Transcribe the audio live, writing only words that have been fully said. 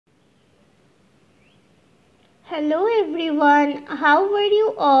Hello everyone, how are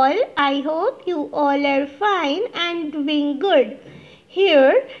you all? I hope you all are fine and doing good.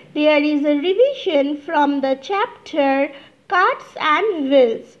 Here there is a revision from the chapter Carts and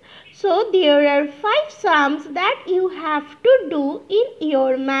Wheels. So there are 5 sums that you have to do in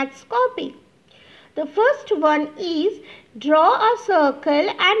your maths copy. The first one is draw a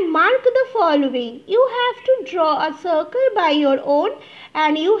circle and mark the following. You have to draw a circle by your own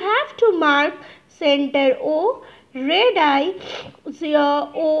and you have to mark center O, radii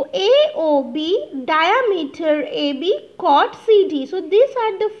OA, OB, diameter AB, chord CD. So these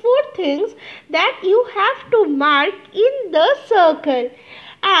are the 4 things that you have to mark in the circle.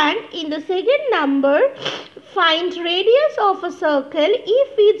 And in the second number, find radius of a circle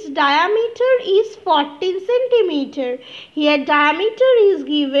if its diameter is 14 centimeter. Here diameter is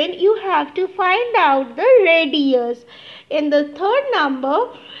given, you have to find out the radius. In the third number,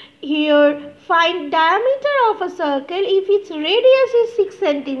 here find diameter of a circle if its radius is 6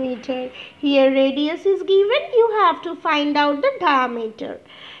 centimeter. Here radius is given, you have to find out the diameter.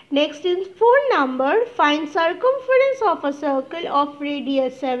 Next in 4 number, find circumference of a circle of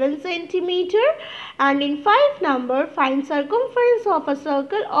radius 7 centimeter. And in 5 number, find circumference of a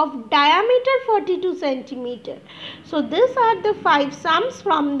circle of diameter 42 centimeter. So these are the 5 sums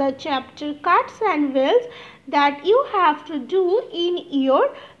from the chapter Carts and Wheels that you have to do in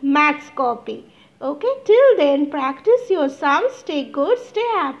your maths copy. Okay, till then practice your sums. Stay good, stay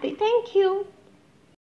happy. Thank you.